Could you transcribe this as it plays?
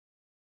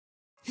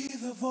Hear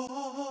the voice.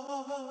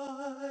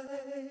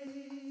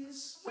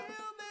 Will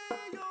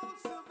they all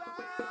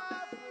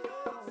survive?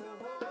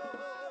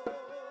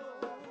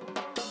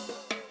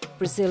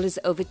 Brazil is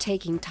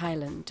overtaking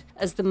Thailand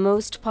as the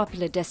most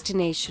popular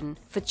destination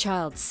for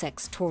child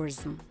sex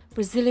tourism.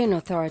 Brazilian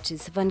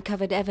authorities have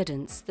uncovered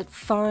evidence that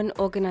foreign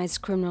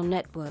organized criminal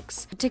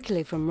networks,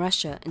 particularly from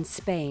Russia and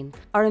Spain,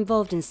 are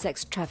involved in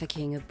sex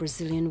trafficking of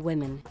Brazilian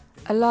women.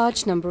 A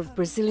large number of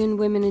Brazilian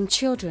women and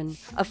children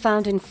are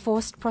found in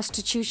forced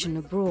prostitution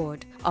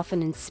abroad,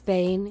 often in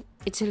Spain,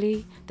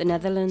 Italy, the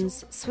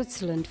Netherlands,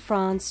 Switzerland,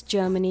 France,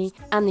 Germany,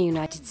 and the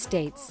United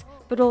States,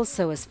 but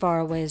also as far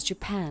away as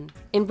Japan.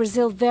 In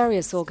Brazil,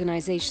 various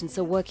organizations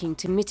are working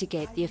to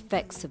mitigate the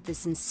effects of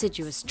this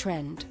insidious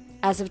trend.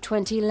 As of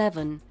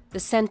 2011, the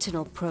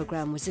Sentinel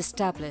program was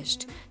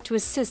established to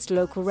assist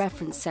local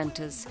reference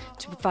centers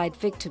to provide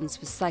victims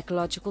with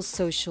psychological,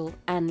 social,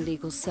 and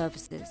legal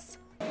services.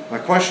 My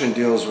question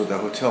deals with the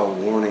hotel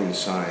warning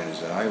signs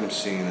that I'm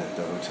seeing at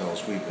the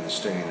hotels we've been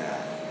staying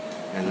at.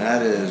 And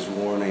that is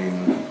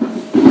warning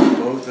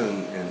both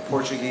in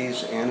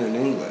Portuguese and in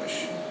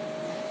English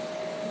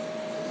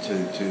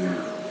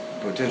to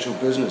potential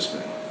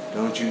businessmen.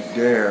 Don't you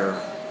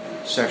dare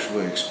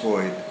sexually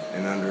exploit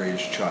an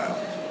underage child.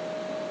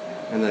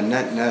 And the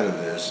net of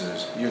this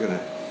is you're going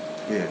to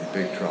be in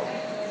big trouble.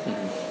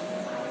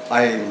 Mm-hmm.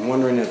 I'm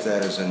wondering if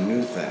that is a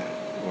new thing,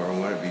 or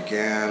when it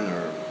began,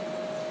 or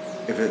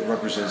if it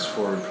represents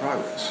forward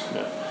progress.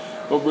 Yeah.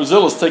 Well,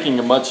 Brazil is taking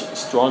a much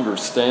stronger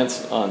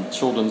stance on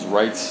children's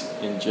rights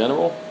in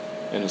general,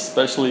 and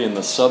especially in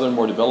the southern,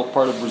 more developed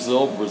part of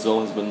Brazil.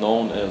 Brazil has been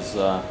known as,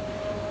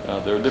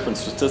 there are different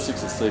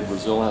statistics that say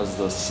Brazil has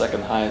the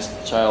second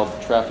highest child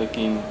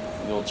trafficking,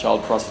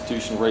 child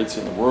prostitution rates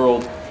in the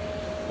world.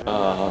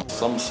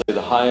 Some say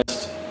the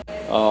highest.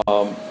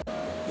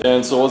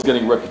 And so it was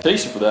getting a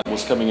reputation for that,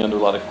 was coming under a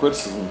lot of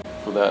criticism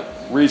for that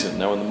reason.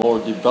 Now in the more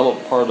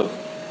developed part of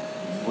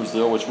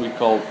Brazil, which we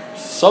call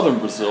southern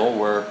Brazil,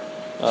 where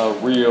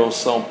Rio,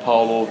 São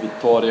Paulo,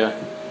 Vitória,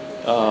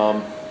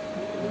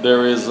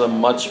 there is a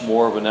much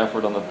more of an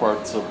effort on the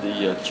parts of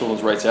the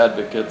children's rights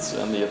advocates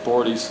and the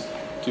authorities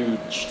to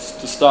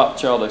stop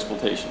child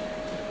exploitation.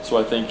 So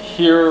I think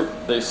here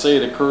they say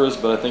it occurs,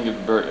 but I think it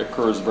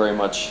occurs very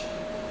much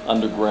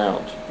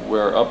underground,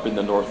 where up in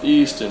the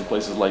northeast, in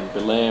places like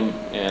Belém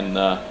and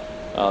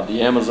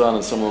the Amazon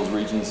and some of those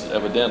regions,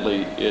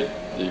 evidently the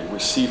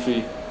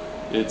Recife,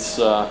 it's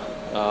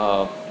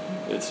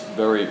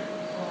very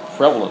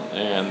prevalent,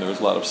 and there's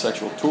a lot of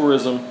sexual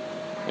tourism,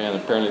 and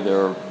apparently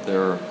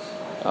there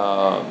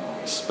are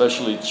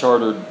specially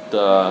chartered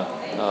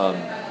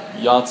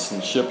yachts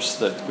and ships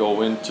that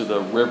go into the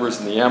rivers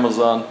in the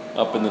Amazon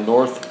up in the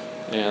north,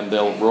 and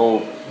they'll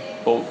row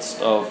boats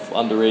of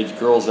underage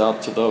girls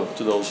out to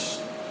those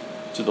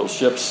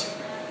ships,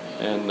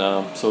 and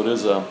so it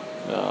is a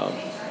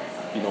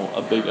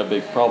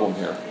big problem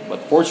here.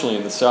 But fortunately,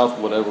 in the south,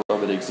 whatever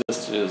of it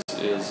exists is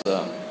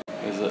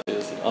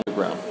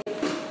underground.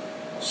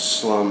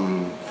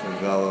 Slum,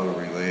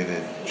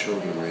 favela-related,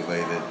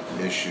 children-related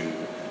issue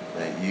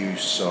that you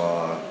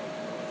saw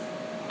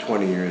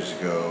 20 years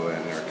ago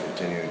and are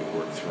continuing to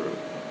work through,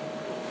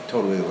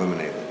 totally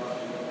eliminated.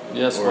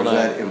 Yes, or is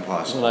that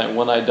impossible?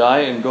 When I die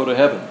and go to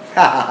heaven.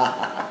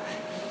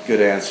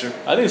 Good answer.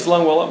 I think it's a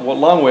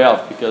long way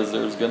out, because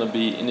there's going to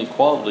be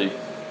inequality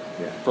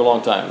for a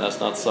long time. That's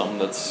not something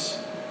that's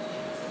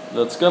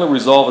going to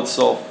resolve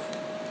itself,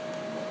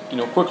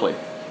 quickly.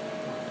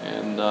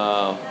 And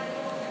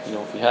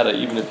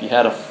even if you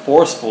had a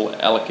forceful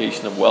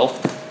allocation of wealth,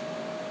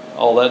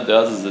 all that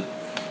does is it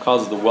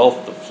causes the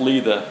wealth to flee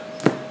the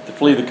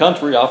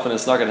country. Often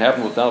it's not going to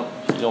happen without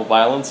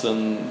violence,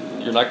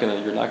 and you're not going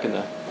to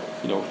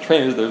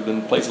train it. There's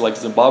been places like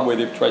Zimbabwe,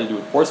 they've tried to do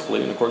it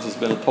forcefully, and of course it's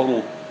been a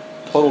total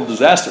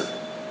disaster.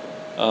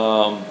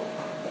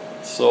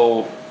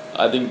 So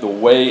I think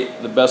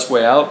the best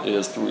way out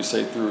is through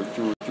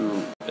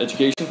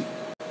education,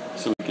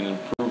 so we can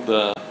improve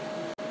the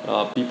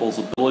people's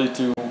ability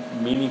to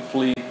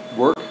meaningfully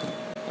work.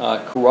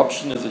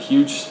 Corruption is a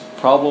huge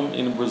problem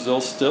in Brazil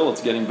still.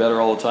 It's getting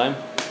better all the time,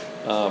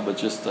 but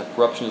just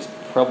corruption is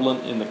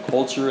prevalent in the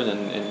culture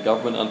and in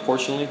government,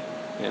 unfortunately.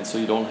 And so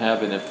you don't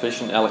have an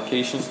efficient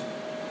allocation,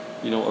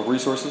 of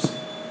resources.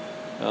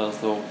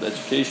 So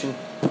education,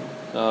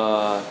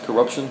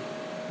 corruption,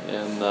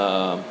 and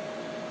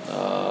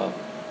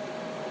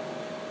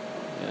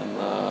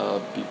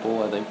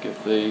people, I think,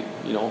 if they,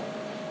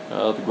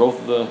 the growth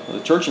of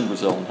the church in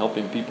Brazil and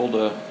helping people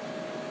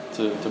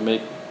to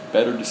make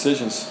better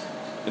decisions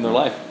in their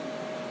life,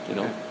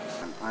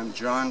 I'm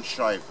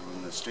Scheifele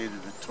in the state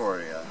of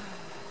Vitória,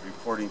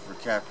 reporting for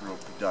Capital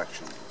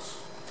Productions.